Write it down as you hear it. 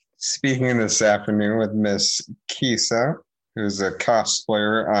speaking this afternoon with Miss Kisa, who's a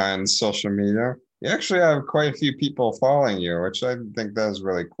cosplayer on social media. You actually have quite a few people following you, which I think that is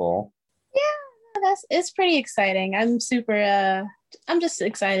really cool. Yeah, that's it's pretty exciting. I'm just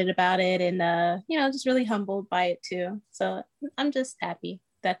excited about it and just really humbled by it too. So I'm just happy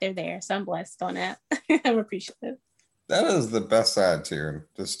that they're there. So I'm blessed on that. I'm appreciative. That is the best attitude,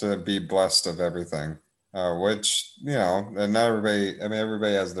 just to be blessed of everything. Which, and not everybody, I mean,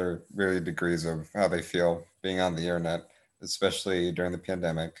 everybody has their really degrees of how they feel being on the internet, especially during the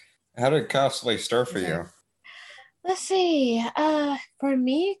pandemic. How did cosplay start for Exactly. you? Let's see. For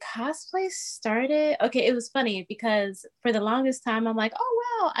me, cosplay started. Okay, it was funny because for the longest time, I'm like, oh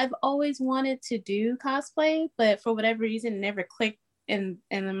wow, I've always wanted to do cosplay, but for whatever reason, it never clicked. And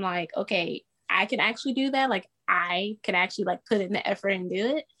I'm like, okay, I can actually do that. Like, I can actually like put in the effort and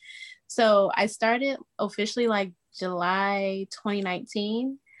do it. So I started officially like July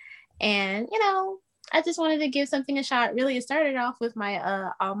 2019, and I just wanted to give something a shot. Really, it started off with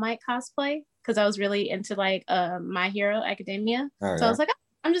my All Might cosplay because I was really into like My Hero Academia. Oh, So I yeah. was like,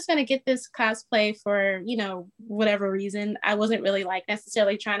 I'm just gonna get this cosplay for whatever reason. I wasn't really like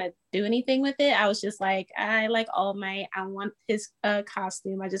necessarily trying to do anything with it. I was just like, I like All Might. I want his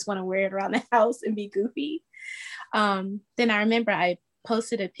costume. I just want to wear it around the house and be goofy. Then I remember I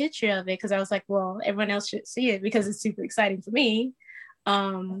posted a picture of it because I was like, well, everyone else should see it because it's super exciting for me.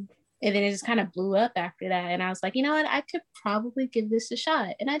 Um, and then it just kind of blew up after that. And I was like, you know what? I could probably give this a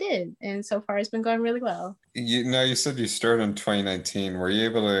shot. And I did. And so far, it's been going really well. You said you started in 2019. Were you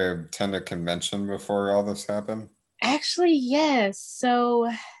able to attend a convention before all this happened? Actually, yes.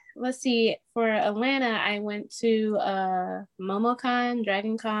 So let's see. For Atlanta, I went to MomoCon,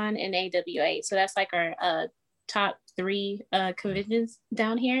 DragonCon, and AWA. So that's like our top three conventions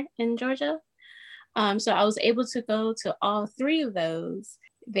down here in Georgia. So I was able to go to all three of those.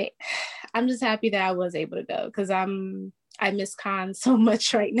 They, I'm just happy that I was able to go because I miss con so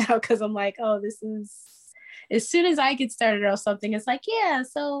much right now because I'm like, oh, this is as soon as I get started on something, it's like, yeah,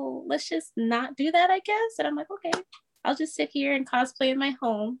 so let's just not do that, I guess. And I'm like, okay, I'll just sit here and cosplay in my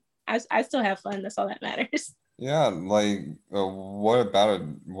home. I still have fun. That's all that matters. Yeah, what about it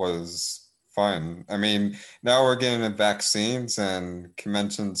was fun? I mean, now we're getting the vaccines and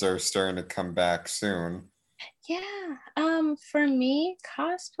conventions are starting to come back soon. Yeah. For me,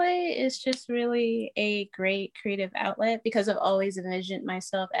 cosplay is just really a great creative outlet because I've always envisioned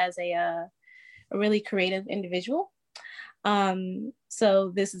myself as a really creative individual.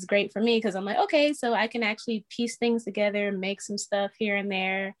 So this is great for me because I'm like, okay, so I can actually piece things together, make some stuff here and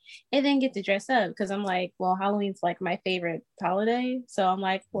there, and then get to dress up because I'm like, well, Halloween's like my favorite holiday. So I'm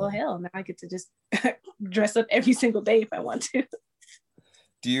like, well, hell, now I get to just dress up every single day if I want to.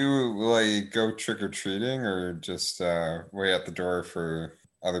 Do you like go trick or treating or just wait at the door for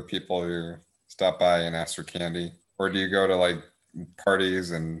other people to stop by and ask for candy? Or do you go to like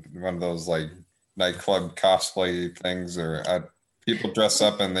parties and one of those like nightclub cosplay things or people dress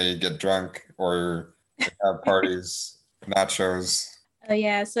up and they get drunk or they have parties, nachos? Oh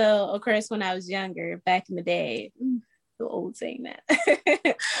yeah, so of course when I was younger, back in the day, so old saying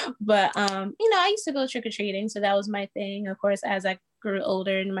that. But I used to go trick or treating, so that was my thing. Of course, as I grew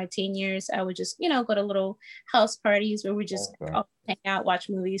older in my teen years, I would just go to little house parties where we just Okay. all hang out, watch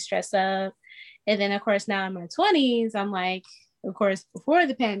movies, dress up. And then of course now in my 20s, I'm like, of course, before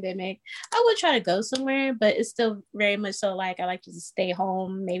the pandemic, I would try to go somewhere, but it's still very much so like I like to just stay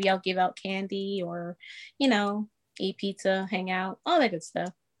home. Maybe I'll give out candy or, you know, eat pizza, hang out, all that good stuff.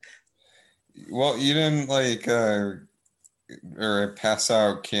 Well, you didn't like or pass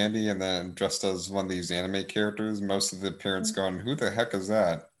out candy and then dressed as one of these anime characters. Most of the parents going, "Who the heck is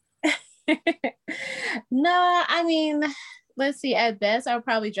that?" No, I mean, let's see. At best, I'll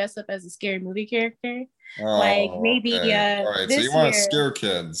probably dress up as a scary movie character. Like Oh, maybe okay. All right. So you this want to year. scare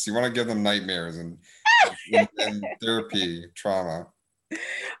kids. You want to give them nightmares and therapy trauma.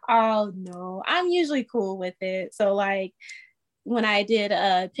 Oh no, I'm usually cool with it. So like when I did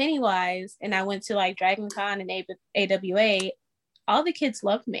Pennywise and I went to like Dragon Con and AWA, all the kids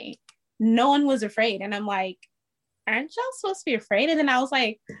loved me. No one was afraid, and I'm like, aren't y'all supposed to be afraid? And then I was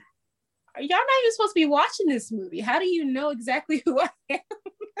like, y'all not even supposed to be watching this movie. How do you know exactly who I am?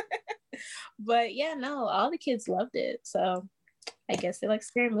 But yeah, no, all the kids loved it. So I guess they like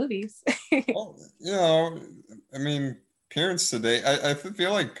scary movies. Well, I mean, parents today, I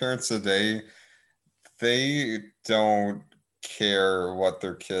feel like parents today, they don't care what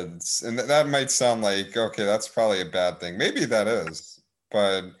their kids, and that might sound like, okay, that's probably a bad thing. Maybe that is,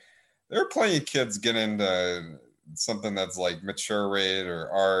 but there are plenty of kids get into something that's like mature rated or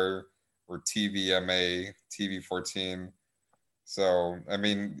R or TVMA, TV 14. So, I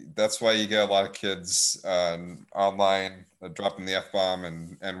mean, that's why you get a lot of kids online dropping the F bomb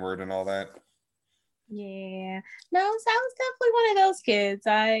and N word and all that. Yeah. No, so I was definitely one of those kids.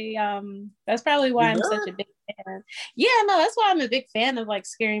 That's probably You why I'm such a were? big fan. Yeah, no, that's why I'm a big fan of like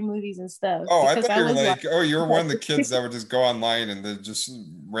scary movies and stuff Oh, I because thought I you were was like, like, oh, you're one of the kids that would just go online and then just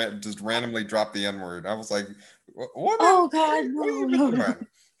randomly drop the N word. I was like, what? oh God, What have no, you been no, no. doing?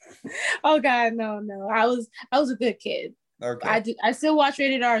 Oh God, no, no. I was a good kid. Okay, I still watch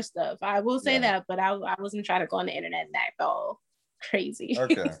rated R stuff. I will say yeah, that, but I wasn't trying to go on the internet and act all crazy.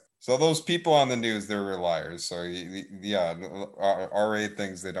 okay. So those people on the news, they're liars. So yeah, R-rated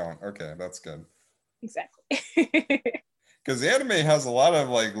things they don't. Okay, that's good. Exactly. Because the anime has a lot of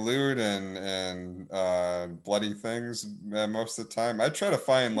like lewd and bloody things most of the time. I try to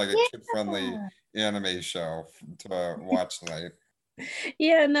find like a kid-friendly Yeah. anime show to watch tonight.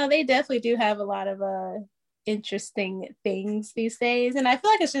 Yeah, no, they definitely do have a lot of interesting things these days. And I feel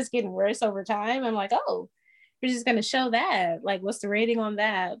like it's just getting worse over time. I'm like, oh, you're just gonna show that. Like, what's the rating on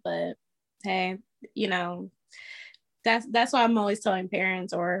that? But hey, you know, that's why I'm always telling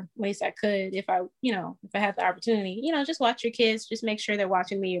parents, or at least I could if I had the opportunity, just watch your kids, just make sure they're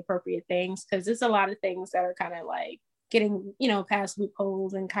watching the appropriate things because there's a lot of things that are kind of like getting past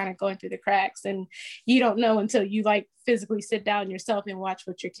loopholes and kind of going through the cracks, and you don't know until you like physically sit down yourself and watch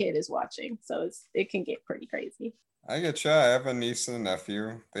what your kid is watching. So it can get pretty crazy. I get you. I have a niece and a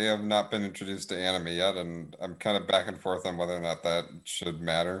nephew. They have not been introduced to anime yet, and I'm kind of back and forth on whether or not that should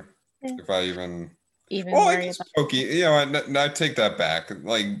matter. Yeah. If I even, Even well, I worry guess about I take that back.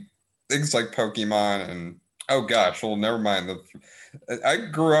 Like things like Pokemon and oh gosh, well, never mind. I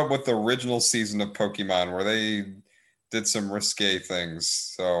grew up with the original season of Pokemon where they did some risque things.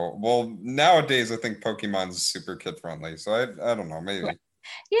 So, well, nowadays I think Pokemon's super kid friendly. So I don't know, it. maybe.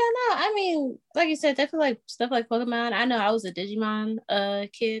 Yeah, no, I mean, like you said, definitely like stuff like Pokemon. I know I was a Digimon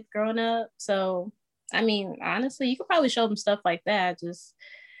kid growing up. So I mean, honestly, you could probably show them stuff like that. Just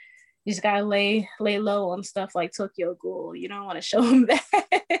you just gotta lay low on stuff like Tokyo Ghoul. You don't want to show them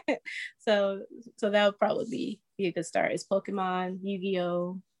that. so that would probably be a good start. It's Pokemon,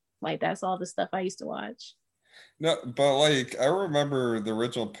 Yu-Gi-Oh! Like that's all the stuff I used to watch. No, but like I remember the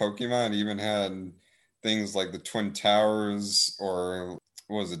original Pokemon even had things like the Twin Towers or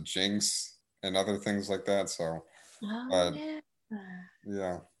what was it, Jinx and other things like that. So, Oh but yeah.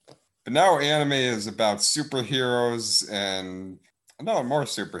 yeah. But now anime is about superheroes and no more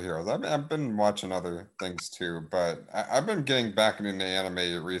superheroes. I've been watching other things too, but I've been getting back into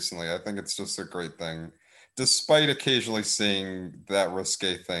anime recently. I think it's just a great thing, despite occasionally seeing that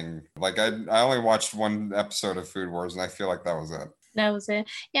risque thing. Like I only watched one episode of Food Wars, and I feel like that was it. That was it.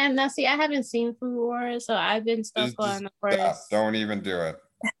 Yeah, now see, I haven't seen Food Wars, so I've been stuck Just on, of stop. course. Don't even do it.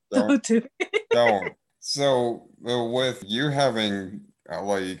 Don't Don't do it. don't. So with you having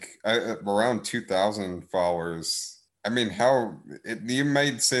around 2,000 followers, I mean, you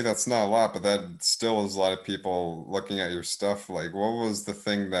might say that's not a lot, but that still is a lot of people looking at your stuff. Like, what was the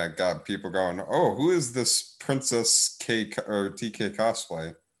thing that got people going, oh, who is this Princess or TK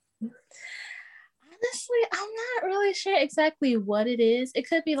cosplay? Honestly, I'm not really sure exactly what it is. It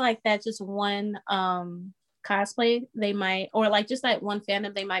could be like that just one cosplay they might, or like just like one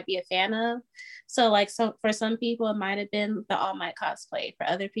fandom they might be a fan of. So like for some people it might have been the All Might cosplay. For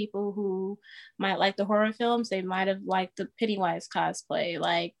other people who might like the horror films, they might have liked the Pennywise cosplay.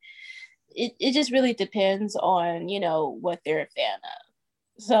 Like it just really depends on, what they're a fan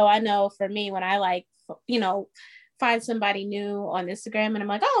of. So I know for me, when I like, you know, find somebody new on Instagram and I'm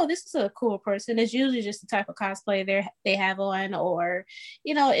like, oh, this is a cool person. It's usually just the type of cosplay they have on, or,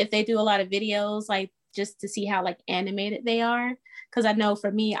 if they do a lot of videos, like just to see how like animated they are. Cause I know for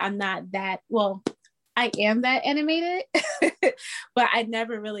me, I'm not that well, I am that animated, but I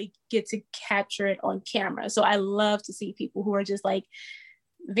never really get to capture it on camera. So I love to see people who are just like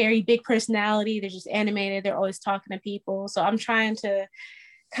very big personality. They're just animated. They're always talking to people. So I'm trying to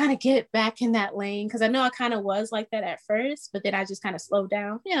kind of get back in that lane because I know I kind of was like that at first, but then I just kind of slowed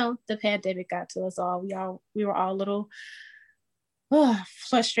down. The pandemic got to us all. We were all a little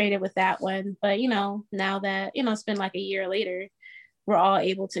frustrated with that one. But now that it's been like a year later, we're all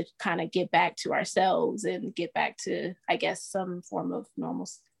able to kind of get back to ourselves and get back to, I guess, some form of normal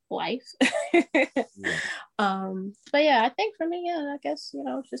life. Yeah. But yeah, I think for me, yeah, I guess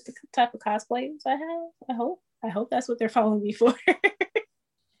just the type of cosplays I have. I hope that's what they're following me for.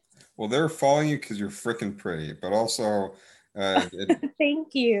 Well, they're following you because you're freaking pretty, but also,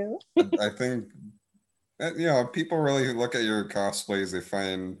 Thank you. I think people really look at your cosplays. They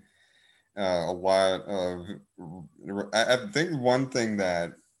find a lot of. I think one thing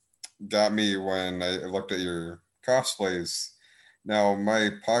that got me when I looked at your cosplays Now,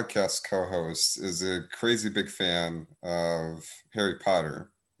 my podcast co-host is a crazy big fan of Harry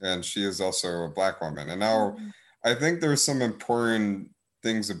Potter, and she is also a Black woman. And now, Mm. I think there's some important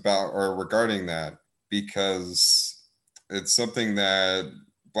things about or regarding that because it's something that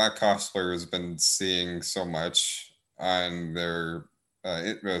Black cosplayers have been seeing so much on their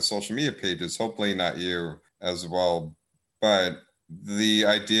social media pages. Hopefully, not you as well, but the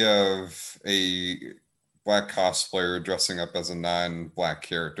idea of a Black cosplayer dressing up as a non-Black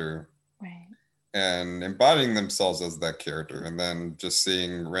character Right. and embodying themselves as that character, and then just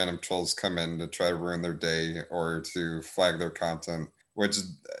seeing random trolls come in to try to ruin their day or to flag their content, which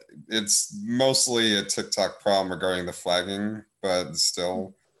it's mostly a TikTok problem regarding the flagging, but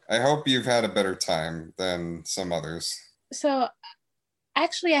still, I hope you've had a better time than some others. So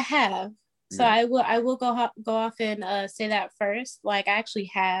actually, I have. So Yeah. I will go off and say that first. Like I actually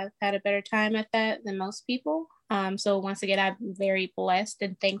have had a better time at that than most people. So once again, I'm very blessed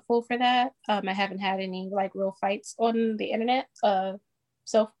and thankful for that. I haven't had any like real fights on the internet so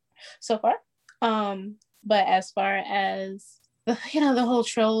so far. But as far as the whole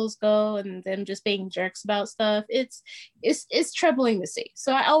trolls go and them just being jerks about stuff, it's troubling to see.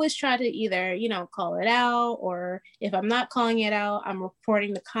 So I always try to either call it out, or if I'm not calling it out, I'm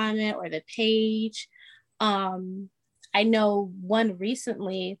reporting the comment or the page. um I know one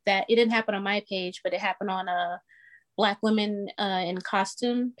recently that it didn't happen on my page, but it happened on a Black women in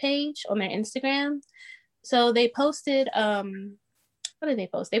costume page on their Instagram. So they posted what did they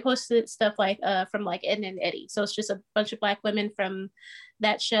post? They posted stuff like from like Ed and Eddie. So it's just a bunch of Black women from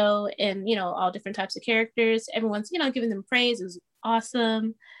that show, and all different types of characters. Everyone's giving them praise. It was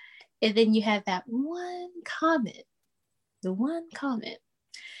awesome. And then you had that one comment. The one comment.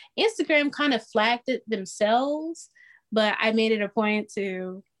 Instagram kind of flagged it themselves, but I made it a point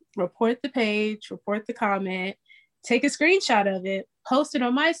to report the page, report the comment, take a screenshot of it, post it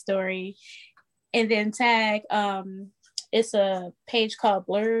on my story, and then tag it's a page called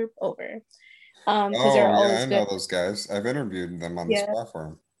Blurb Over. Because they're Oh yeah, always I know good. those guys. I've interviewed them on this Yeah.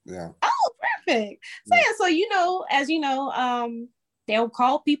 platform. Yeah. Oh, perfect. So Yeah. yeah, so as they'll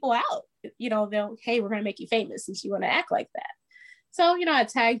call people out. They'll, hey, we're gonna make you famous since you want to act like that. So, I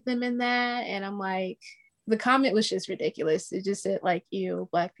tagged them in that, and I'm like, the comment was just ridiculous. It just said like, "You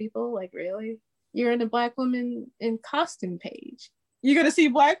Black people, like really? You're in a Black woman in costume page. You're gonna see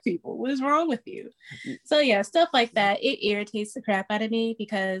Black people. What is wrong with you?" So yeah, stuff like that. It irritates the crap out of me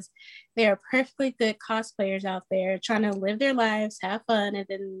because there are perfectly good cosplayers out there trying to live their lives, have fun, and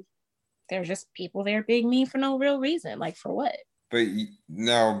then there's just people there being mean for no real reason. Like for what? But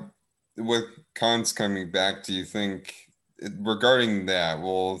now, with cons coming back, do you think regarding that,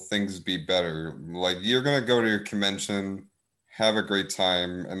 will things be better? Like you're gonna go to your convention, have a great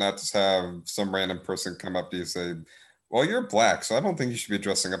time, and not just have some random person come up to you and say, "Well, you're Black, so I don't think you should be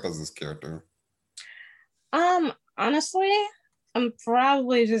dressing up as this character." Honestly, I'm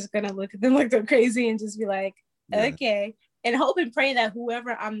probably just gonna look at them like they're crazy and just be like, Yeah, okay, and hope and pray that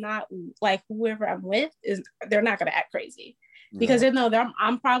whoever I'm with is they're not gonna act crazy, because yeah, they know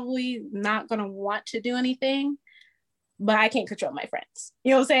I'm probably not gonna want to do anything, but I can't control my friends.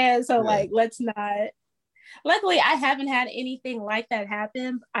 You know what I'm saying? So yeah, like, let's not. Luckily, I haven't had anything like that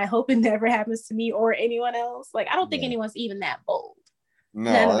happen. I hope it never happens to me or anyone else. Like, I don't think yeah. anyone's even that bold.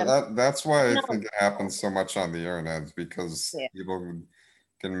 None of No, them. that's why I None of think them it are bold. happens so much on the internet is because Yeah. people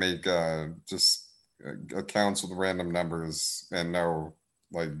can make just accounts with random numbers and no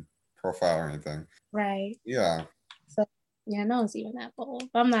like profile or anything. Right. Yeah. So yeah, no one's even that bold.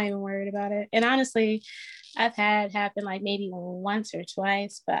 I'm not even worried about it. And honestly, I've had happen like maybe once or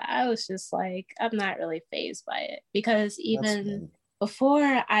twice, but I was just like, I'm not really phased by it, because That's even good.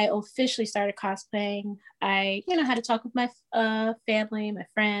 before I officially started cosplaying, I had to talk with my family, my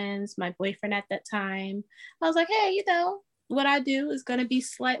friends, my boyfriend at that time. I was like, hey, what I do is going to be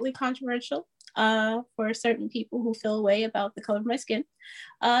slightly controversial for certain people who feel a way about the color of my skin.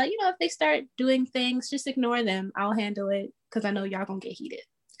 If they start doing things, just ignore them. I'll handle it because I know y'all gonna get heated.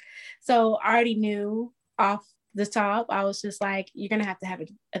 So I already knew off the top. I was just like, you're gonna have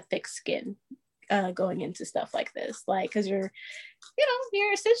a thick skin going into stuff like this, like because you're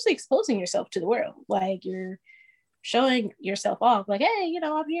essentially exposing yourself to the world. Like you're showing yourself off. Like, hey,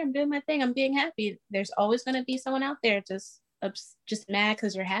 I'm here. I'm doing my thing. I'm being happy. There's always gonna be someone out there just mad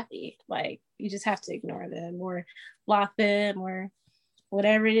because you're happy. Like you just have to ignore them or block them or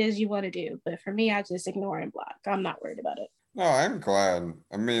whatever it is you want to do. But for me, I just ignore and block. I'm not worried about it. No, I'm glad.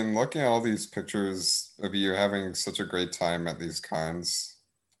 I mean, looking at all these pictures of you having such a great time at these cons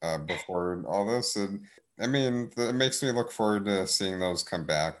before all this, I mean, it makes me look forward to seeing those come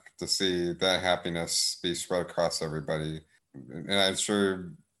back, to see that happiness be spread across everybody. and I'm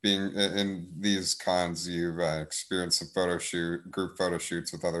sure being in these cons, you've experienced some group photo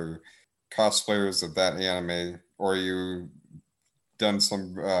shoots with other cosplayers of that anime, or you done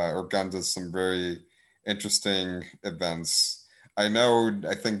some or gone to some very interesting events. I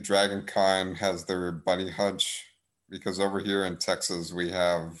think Dragon Con has their bunny hutch because over here in Texas we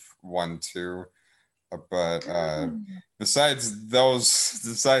have one too. But besides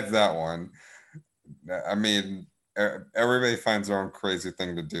that one, I mean, everybody finds their own crazy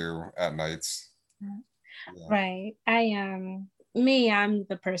thing to do at nights. Yeah. Right. I'm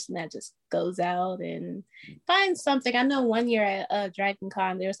the person that just goes out and finds something. I know one year at Dragon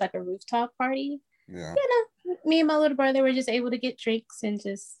Con, there was like a rooftop party. Yeah. Me and my little brother were just able to get drinks and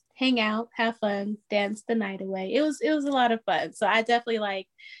just hang out, have fun, dance the night away. It was a lot of fun. So I definitely like,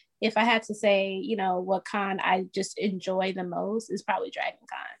 if I had to say, what con I just enjoy the most is probably Dragon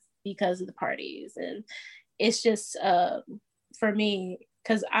Con because of the parties. And it's just for me,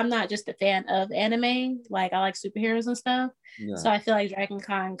 because I'm not just a fan of anime, like I like superheroes and stuff. Yeah. So I feel like Dragon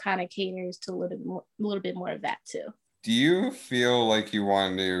Con kind of caters to a little bit more of that too. Do you feel like you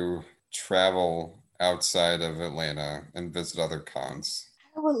want to travel outside of Atlanta and visit other cons?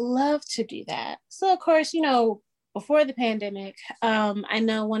 I would love to do that. So of course, before the pandemic, I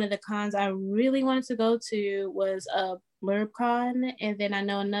know one of the cons I really wanted to go to was a Blurb Con, and then I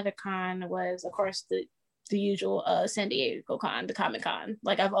know another con was, of course, the usual San Diego Con, the Comic Con.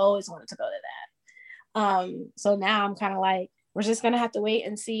 Like I've always wanted to go to that. So now I'm kind of like, we're just gonna have to wait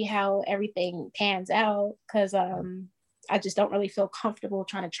and see how everything pans out, because I just don't really feel comfortable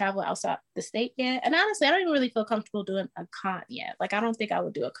trying to travel outside the state yet. And honestly, I don't even really feel comfortable doing a con yet. Like I don't think I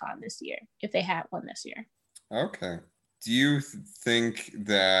would do a con this year if they had one this year. Okay. Do you think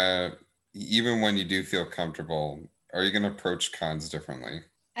that even when you do feel comfortable, are you going to approach cons differently?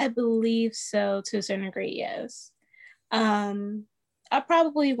 I believe so, to a certain degree, yes. I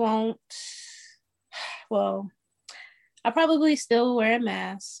probably won't. Well, I probably still wear a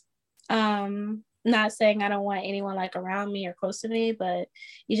mask. Not saying I don't want anyone like around me or close to me, but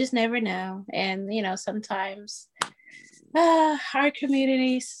you just never know. And sometimes our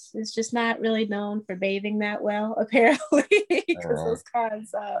community is just not really known for bathing that well, apparently, because those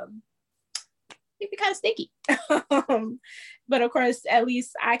cons it'd be kind of sticky. But of course, at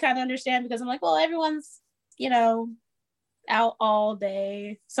least I kind of understand, because I'm like, well, everyone's, out all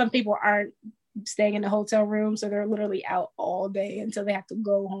day. Some people aren't staying in the hotel room, so they're literally out all day until they have to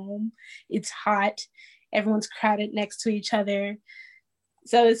go home. It's hot. Everyone's crowded next to each other.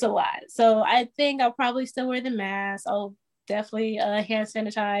 So it's a lot. So I think I'll probably still wear the mask. I'll definitely hand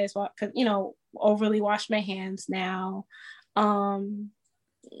sanitize, overly wash my hands now.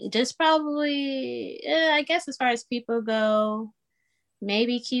 Just probably, I guess, as far as people go,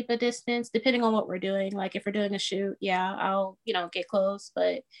 maybe keep a distance depending on what we're doing. Like if we're doing a shoot, yeah, I'll get close.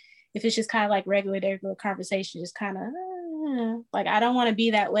 But if it's just kind of like regular conversation, just kind of like, I don't want to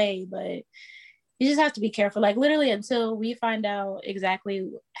be that way, but you just have to be careful. Like literally until we find out exactly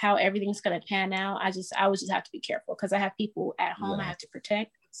how everything's gonna pan out, I would just have to be careful, because I have people at home I have to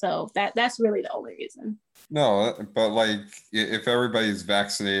protect. So that's really the only reason. No, but like if everybody's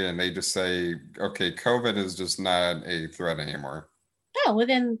vaccinated and they just say, okay, COVID is just not a threat anymore. Oh, well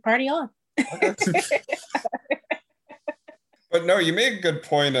then party on. But no, you make a good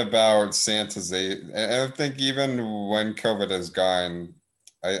point about Santa's aid. And I think even when COVID is gone,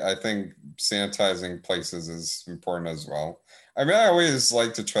 I think sanitizing places is important as well. I mean, I always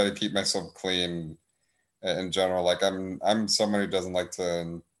like to try to keep myself clean in general. Like I'm someone who doesn't like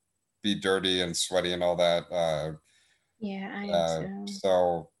to be dirty and sweaty and all that. Yeah, I am too.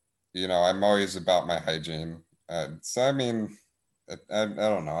 So, I'm always about my hygiene. So, I mean, I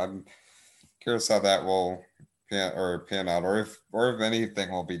don't know. I'm curious how that will pan out, or if anything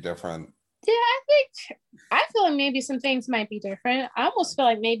will be different. Yeah, I feel like maybe some things might be different. I almost feel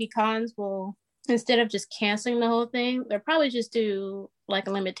like maybe cons will, instead of just canceling the whole thing, they'll probably just do like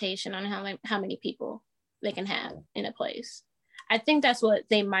a limitation on how many people they can have in a place. I think that's what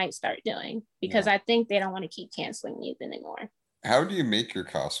they might start doing, because I think they don't want to keep canceling these anymore. How do you make your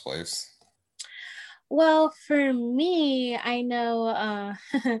cosplays? Well, for me, I know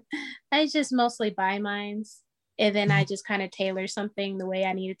I just mostly buy mines, and then I just kind of tailor something the way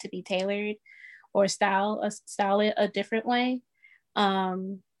I need it to be tailored, or style it a different way.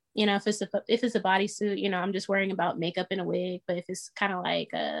 If it's a bodysuit, I'm just worrying about makeup and a wig. But if it's kind of like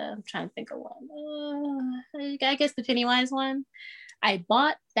I'm trying to think of one, I guess the Pennywise one, I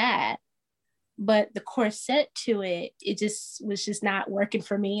bought that, but the corset to it just was just not working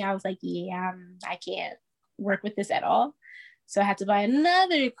for me. I was like, yeah, I can't work with this at all. So I had to buy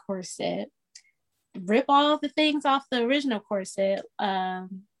another corset. rip all the things off the original corset,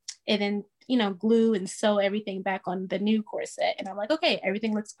 and then glue and sew everything back on the new corset. And I'm like, okay,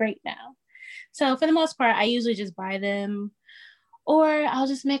 everything looks great now. So for the most part, I usually just buy them, or I'll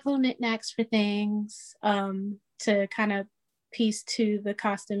just make little knickknacks for things to kind of piece to the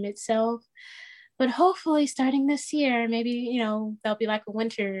costume itself. But hopefully starting this year, maybe, that'll be like a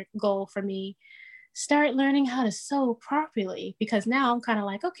winter goal for me. Start learning how to sew properly, because now I'm kind of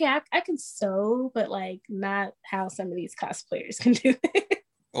like, okay, I can sew, but like not how some of these cosplayers can do it.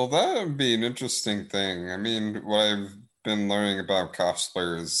 Well, that would be an interesting thing. I mean, what I've been learning about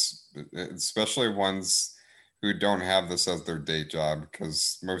cosplayers, especially ones who don't have this as their day job,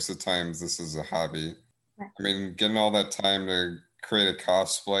 because most of the times this is a hobby. I mean, getting all that time to create a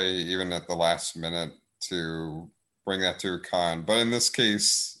cosplay, even at the last minute, to bring that to a con. But in this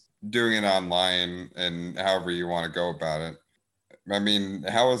case, doing it online and however you want to go about it. I mean,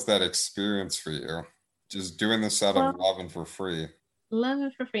 how was that experience for you? Just doing this out of love and for free. Love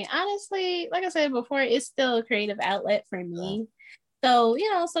it for free. Honestly, like I said before, it's still a creative outlet for me. So,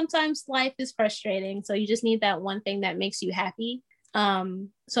 sometimes life is frustrating. So you just need that one thing that makes you happy.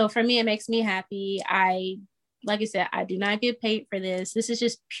 So for me, it makes me happy. Like I said, I do not get paid for this. This is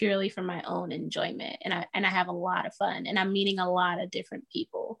just purely for my own enjoyment. And I have a lot of fun, and I'm meeting a lot of different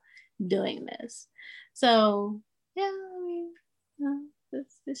people doing this. So yeah, I mean,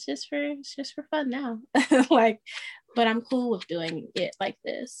 it's just for fun now. Like, but I'm cool with doing it like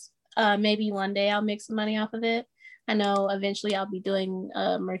this. Maybe one day I'll make some money off of it. I know eventually I'll be doing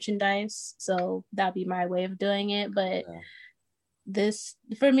merchandise, so that'll be my way of doing it. But this,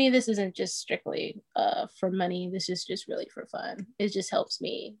 for me, this isn't just strictly for money. This is just really for fun. It just helps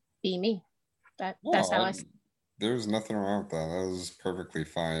me be me. That's how I. There's nothing wrong with that. That was perfectly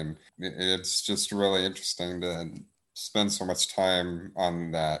fine. It's just really interesting to spend so much time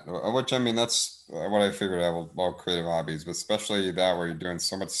on that. Which, I mean, that's what I figured out with all creative hobbies, but especially that where you're doing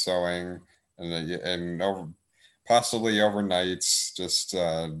so much sewing and possibly overnights, just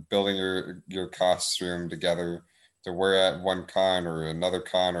building your costume together to wear at one con or another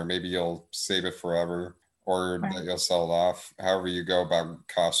con, or maybe you'll save it forever, or that you'll sell it off. However you go about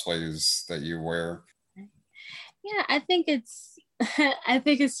cosplays that you wear. Yeah, I think it's I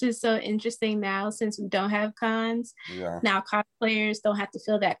think it's just so interesting now, since we don't have cons. Yeah. Now cosplayers don't have to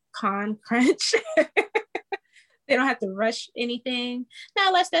feel that con crunch. They don't have to rush anything. Now,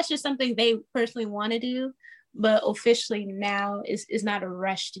 unless that's just something they personally want to do. But officially now is not a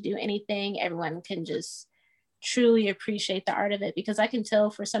rush to do anything. Everyone can just truly appreciate the art of it, because I can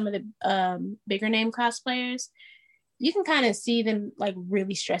tell for some of the bigger name cosplayers, you can kind of see them like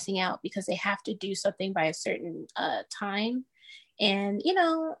really stressing out because they have to do something by a certain time. And,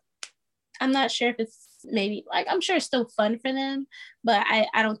 I'm not sure if it's maybe like, I'm sure it's still fun for them, but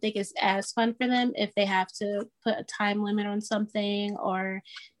I don't think it's as fun for them if they have to put a time limit on something, or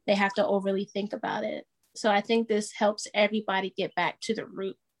they have to overly think about it. So I think this helps everybody get back to the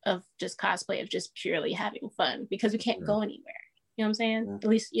root of just cosplay, of just purely having fun, because we can't go anywhere. You know what I'm saying? Yeah. At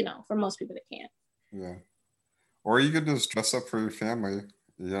least, for most people that can't. Yeah. Or you could just dress up for your family,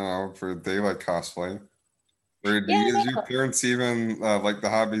 for daylight cosplay. Or does your parents even like the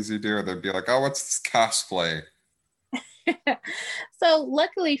hobbies you do? Or they'd be like, oh, what's this cosplay? So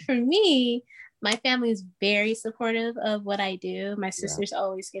luckily for me, my family is very supportive of what I do. My sister's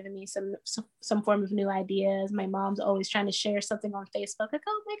always giving me some form of new ideas. My mom's always trying to share something on Facebook, like,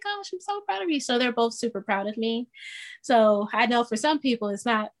 oh my gosh, I'm so proud of you. So they're both super proud of me. So I know for some people it's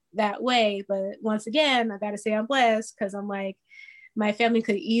not that way, but once again, I gotta say I'm blessed, because I'm like, my family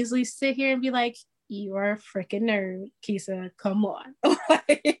could easily sit here and be like, you are a freaking nerd, Kisa, come on.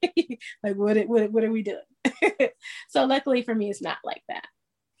 Like what are we doing? So luckily for me, it's not like that.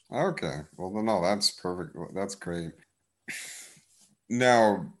 Okay. Well, no, that's perfect. That's great.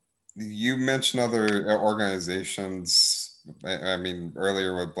 Now, you mentioned other organizations. I mean,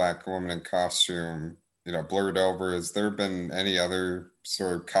 earlier with Black Woman in Costume, Blurred Over. Has there been any other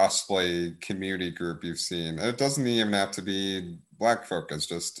sort of cosplay community group you've seen? It doesn't even have to be Black focused,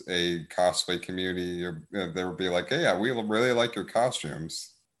 just a cosplay community. There would be like, hey, yeah, we really like your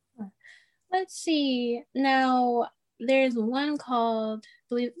costumes. Let's see. Now, there's one called, I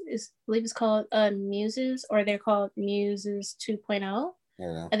believe it's called Muses, or they're called Muses 2.0.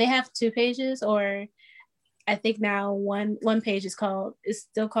 Yeah. They have 2 pages, or I think now one page is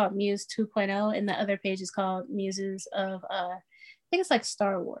still called Muse 2.0, and the other page is called Muses of I think it's like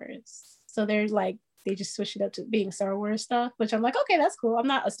Star Wars. So they're like, they just switched it up to being Star Wars stuff, which I'm like, okay, that's cool. I'm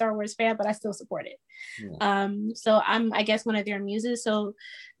not a Star Wars fan, but I still support it. Yeah. So I'm, I guess, one of their muses. So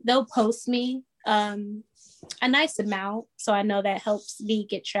they'll post me um, a nice amount. So I know that helps me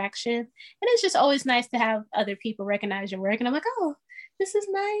get traction. And it's just always nice to have other people recognize your work. And I'm like, oh, this is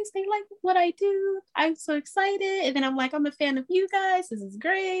nice. They like what I do. I'm so excited. And then I'm like, I'm a fan of you guys. This is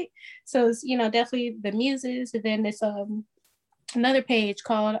great. So it's, definitely the muses. And then it's another page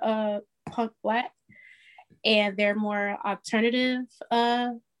called Punk Black. And they're more alternative,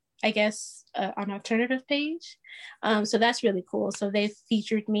 I guess, an alternative page. So that's really cool. So they've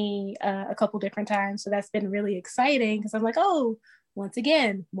featured me a couple different times. So that's been really exciting because I'm like, oh, once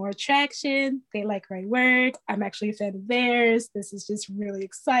again, more traction. They like my work. I'm actually a fan of theirs. This is just really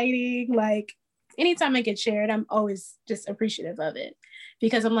exciting. Like anytime I get shared, I'm always just appreciative of it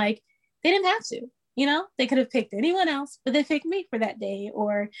because I'm like, they didn't have to. They could have picked anyone else, but they picked me for that day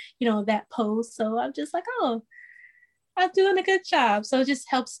or, that post. So I'm just like, oh, I'm doing a good job. So it just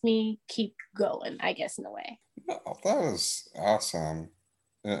helps me keep going, I guess, in a way. Oh, that was awesome.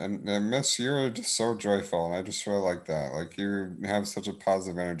 And Miss, you're just so joyful, and I just really like that. Like you have such a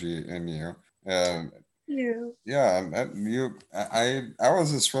positive energy in you, and You. yeah, and I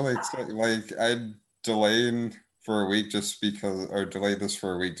was just really excited. Like I delayed for a week just because, or delayed this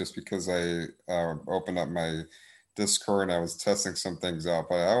for a week just because I opened up my Discord and I was testing some things out.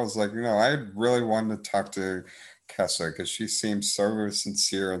 But I was like, I really wanted to talk to Kessa because she seems so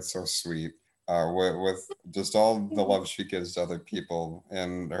sincere and so sweet. With just all the love she gives to other people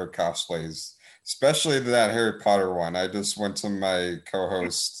in her cosplays, especially that Harry Potter one. I just went to my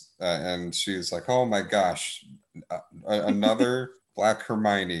co-host and she's like, "Oh my gosh, another Black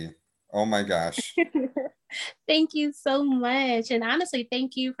Hermione! Oh my gosh!" Thank you so much. And honestly,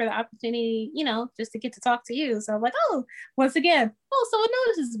 thank you for the opportunity, just to get to talk to you. So I'm like, oh, once again, oh, someone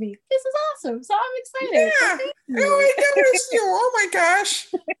notices me. This is awesome. So I'm excited. Yeah. So Oh, I noticed you. Oh my gosh.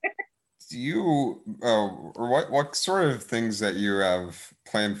 Do you, or what sort of things that you have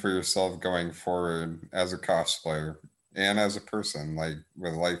planned for yourself going forward as a cosplayer and as a person, like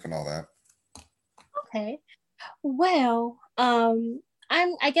with life and all that? okay. Well,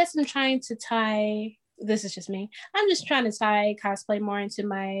 I guess I'm trying to tie this is just me. I'm just trying to tie cosplay more into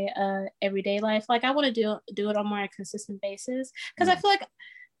my everyday life. Like I want to do it on more a consistent basis because I feel like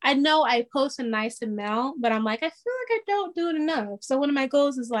I know I post a nice amount, but I'm like I feel like I don't do it enough. So one of my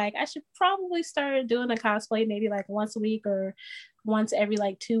goals is like I should probably start doing a cosplay maybe like once a week or once every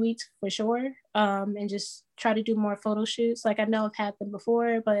like 2 weeks for sure. And just try to do more photo shoots. Like I know I've had them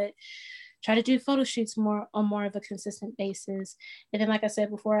before, but try to do photo shoots more on more of a consistent basis. And then, like I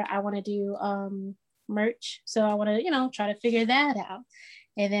said before, I want to do merch. So I want to, try to figure that out.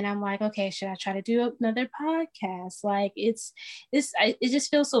 And then I'm like, okay, should I try to do another podcast? Like it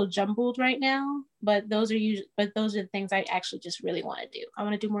just feels so jumbled right now. But those are the things I actually just really want to do. I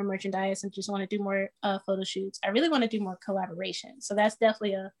want to do more merchandise and just want to do more photo shoots. I really want to do more collaboration. So that's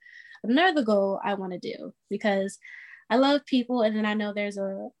definitely another goal I want to do because I love people, and then I know there's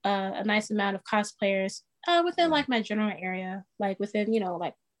a nice amount of cosplayers within like my general area, like within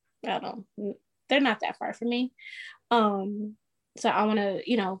like I don't know, they're not that far from me. So I want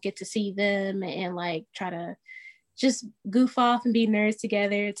to get to see them and like try to just goof off and be nerds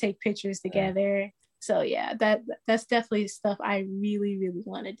together, take pictures together. So yeah, that's definitely stuff I really really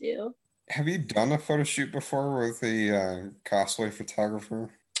want to do. Have you done a photo shoot before with a cosplay photographer?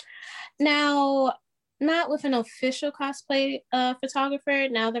 Now, not with an official cosplay photographer.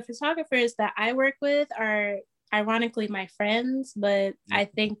 Now, the photographers that I work with are ironically my friends, but I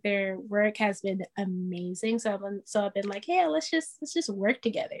think their work has been amazing. So I've been like, yeah, let's just work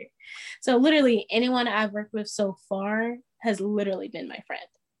together. So literally anyone I've worked with so far has literally been my friend,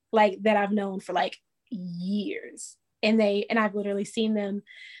 like that I've known for like years. And I've literally seen them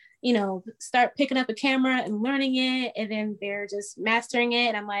start picking up a camera and learning it, and then they're just mastering it.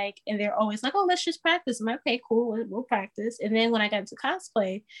 And I'm like, and they're always like, oh, let's just practice. I'm like, okay, cool, we'll practice. And then when I got into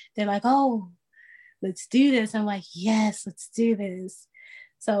cosplay, they're like, oh, let's do this. I'm like, yes, let's do this.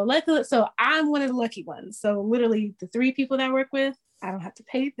 So luckily, so I'm one of the lucky ones. So literally the 3 people that I work with, I don't have to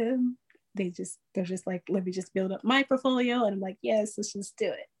pay them. They're just like, let me just build up my portfolio. And I'm like, yes, let's just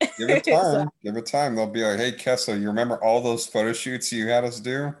do it. Give it So, time. Give it time. They'll be like, "Hey, Kessa, you remember all those photo shoots you had us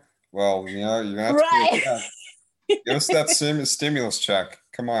do? Well, you're gonna have to pay right. us back. Give us that stimulus check.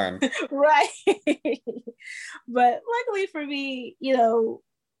 Come on." Right. But luckily for me,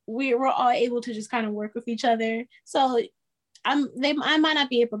 we were all able to just kind of work with each other. So I might not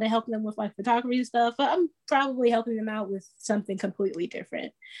be able to help them with like photography stuff, but I'm probably helping them out with something completely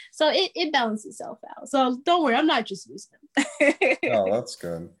different. So it balances itself out. So don't worry, I'm not just using them. Oh, that's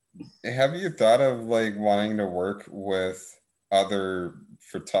good. Have you thought of like wanting to work with other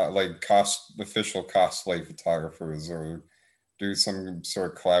official cosplay photographers, or do some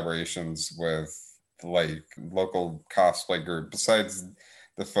sort of collaborations with like local cosplay group besides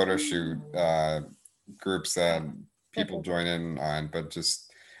the photo shoot groups that people join in on, but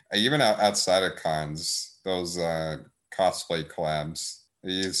just even outside of cons, those cosplay collabs.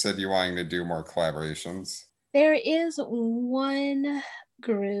 You said you wanting to do more collaborations. There is one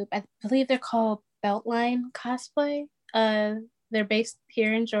group, I believe they're called Beltline Cosplay. They're based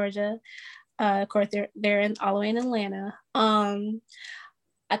here in Georgia. Of course, they're in all the way in Atlanta.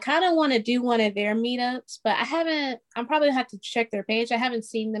 I kind of want to do one of their meetups, but I haven't. I'm probably have to check their page. I haven't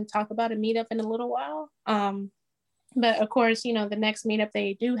seen them talk about a meetup in a little while. But of course, you know, the next meetup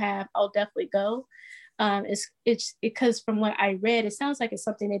they do have, I'll definitely go. It's because from what I read, it sounds like it's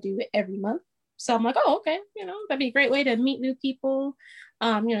something they do every month. So I'm like, oh, okay, you know, that'd be a great way to meet new people,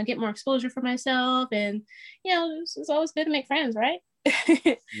 you know, get more exposure for myself, and you know, it's always good to make friends, right?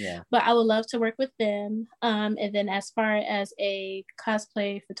 Yeah. But I would love to work with them. And then as far as a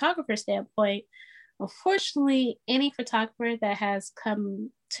cosplay photographer standpoint, unfortunately, any photographer that has come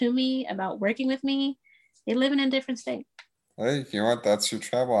to me about working with me, they live in a different state. Hey, you know what? That's your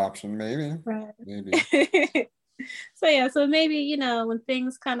travel option, maybe. Right. Maybe. So yeah, so maybe, you know, when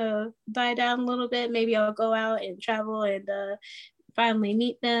things kind of die down a little bit, maybe I'll go out and travel and finally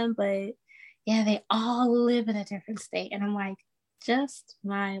meet them. But yeah, they all live in a different state. And I'm like, just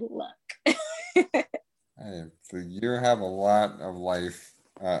my luck. Hey, so you have a lot of life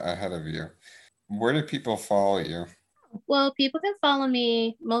ahead of you. Where do people follow you? Well, people can follow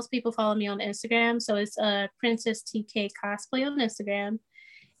me. Most people follow me on Instagram. So it's Princess TK Cosplay on Instagram.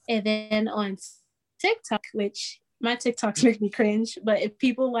 And then on TikTok, which my TikToks make me cringe, but if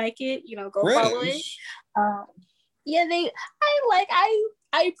people like it, you know, go follow it. Cringe? Yeah,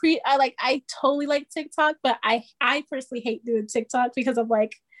 I totally like TikTok, but I personally hate doing TikTok because I'm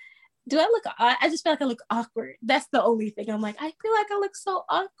like, do I look? I just feel like I look awkward. That's the only thing. I'm like, I feel like I look so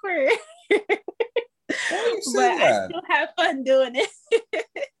awkward. Why do you But say I that? still have fun doing it.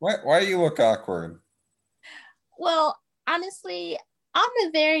 Why do you look awkward? Well, honestly, I'm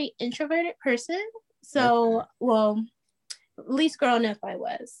a very introverted person. So, Okay. well, at least growing up, I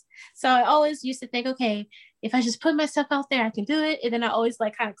was. So I always used to think, okay, if I just put myself out there, I can do it. And then I always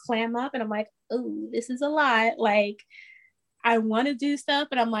like kind of clam up and I'm like, oh, this is a lot. Like, I want to do stuff,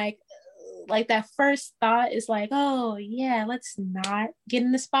 but I'm like that first thought is like, oh, yeah, let's not get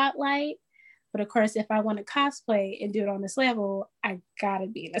in the spotlight. But of course, if I want to cosplay and do it on this level, I gotta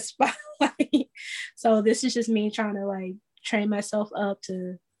be in the spotlight. So this is just me trying to like train myself up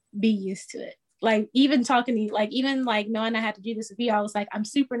to be used to it. Like even talking to you, like even like knowing I had to do this with you, I was like, I'm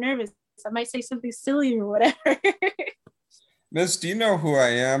super nervous. I might say something silly or whatever. Miss, do you know who I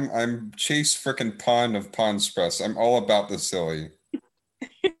am? I'm Chase frickin' Pond of Pond's I'm all about the silly.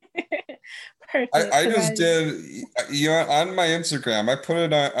 Perfect. I just did, you know, on my Instagram. I put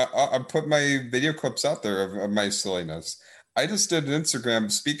it on. I put my video clips out there of my silliness. I just did an Instagram.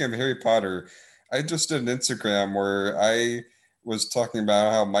 Speaking of Harry Potter, I just did an Instagram where I was talking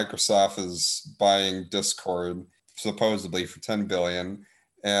about how Microsoft is buying Discord supposedly for 10 billion,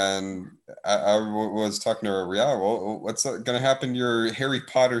 and was talking to Rihanna. Well, what's going to happen to your Harry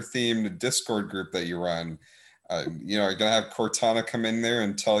Potter themed Discord group that you run? You know, you're gonna have Cortana come in there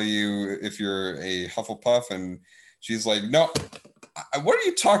and tell you if you're a Hufflepuff, and she's like, "No, what are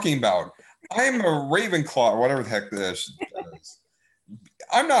you talking about? I'm a Ravenclaw, or whatever the heck that is.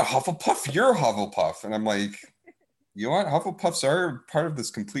 I'm not Hufflepuff. You're Hufflepuff." And I'm like, "You know what? Hufflepuffs are part of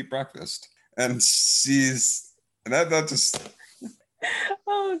this complete breakfast." And that just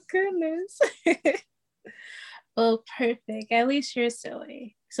Oh goodness. Well, perfect. At least you're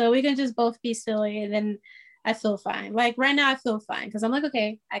silly. So we can just both be silly and then I feel fine. Like right now I feel fine because I'm like,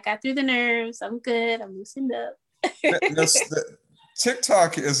 okay, I got through the nerves. I'm good. I'm loosened up.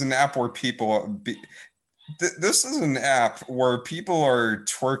 TikTok is an app where this is an app where people are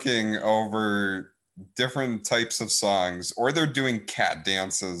twerking over different types of songs, or they're doing cat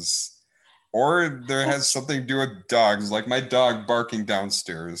dances, or there has something to do with dogs, like my dog barking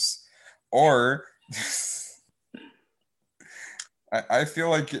downstairs, or I feel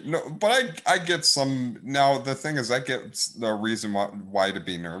like no, but I get some now. The thing is, I get the reason why to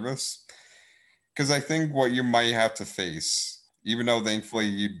be nervous because I think what you might have to face, even though thankfully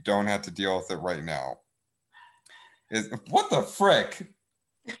you don't have to deal with it right now, is what the frick.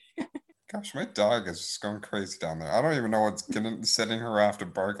 Gosh, my dog is just going crazy down there. I don't even know what's setting her off to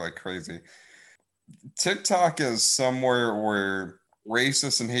bark like crazy. TikTok is somewhere where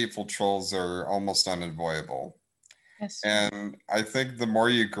racist and hateful trolls are almost unavoidable. Yes. And I think the more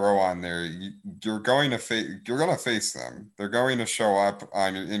you grow on there, you're going to face them. They're going to show up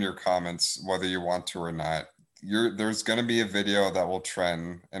in your comments whether you want to or not. there's gonna be a video that will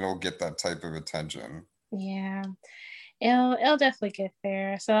trend and it'll get that type of attention. Yeah, it'll definitely get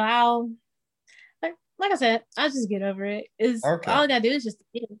there. So I'll like I said, I'll just get over it. Is Okay. all I gotta do is just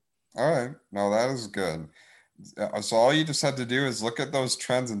do it. All right. No, that is good. So all you just had to do is look at those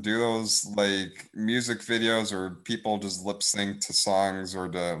trends and do those like music videos or people just lip sync to songs or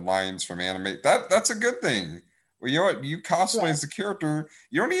to lines from anime. That's a good thing. Well, you know what? You cosplay Right. as a character.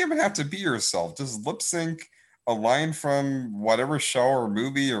 You don't even have to be yourself. Just lip sync a line from whatever show or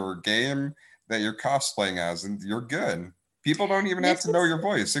movie or game that you're cosplaying as, and you're good. People don't even have This to know is your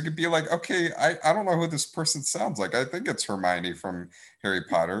voice. It could be like, okay, I don't know who this person sounds like. I think it's Hermione from Harry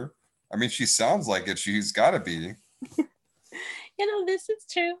Potter. I mean, she sounds like it. She's got to be. this is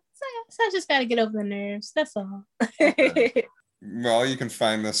true. So I just gotta get over the nerves. That's all. Okay. Well, you can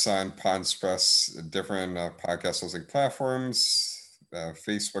find this on Ponspress, different podcast hosting platforms.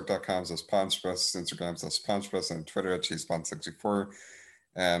 Facebook.com says Ponspress, Instagram says Ponspress, and Twitter at CheesePon64.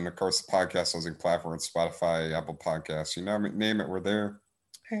 And of course, the podcast hosting platform, Spotify, Apple Podcasts, you know, name it, we're there.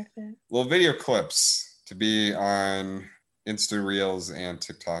 Perfect. Little video clips to be on Insta Reels and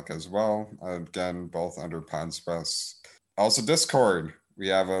TikTok as well. Again, both under Ponspress. Also, Discord. We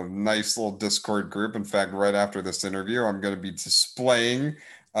have a nice little Discord group. In fact, right after this interview, I'm going to be displaying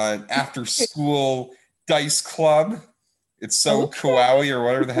an after school dice club. It's so Okay. kawaii or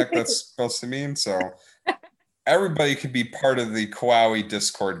whatever the heck that's supposed to mean. So everybody can be part of the kawaii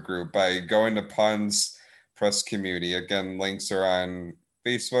Discord group by going to Puns Press Community. Again, links are on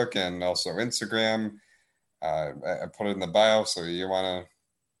Facebook and also Instagram. I put it in the bio, so you want to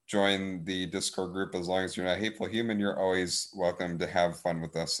join the Discord group. As long as you're not a hateful human, you're always welcome to have fun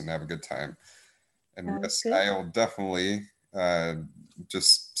with us and have a good time. And yes, Good. I will definitely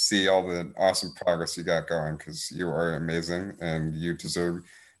just see all the awesome progress you got going, because you are amazing and you deserve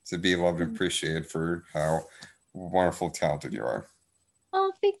to be loved and appreciated for how wonderful, talented you are.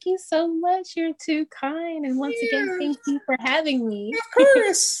 Oh, thank you so much. You're too kind. And once again, thank you for having me. Of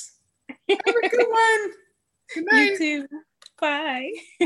course. Have a good one. Good night. You too. Bye.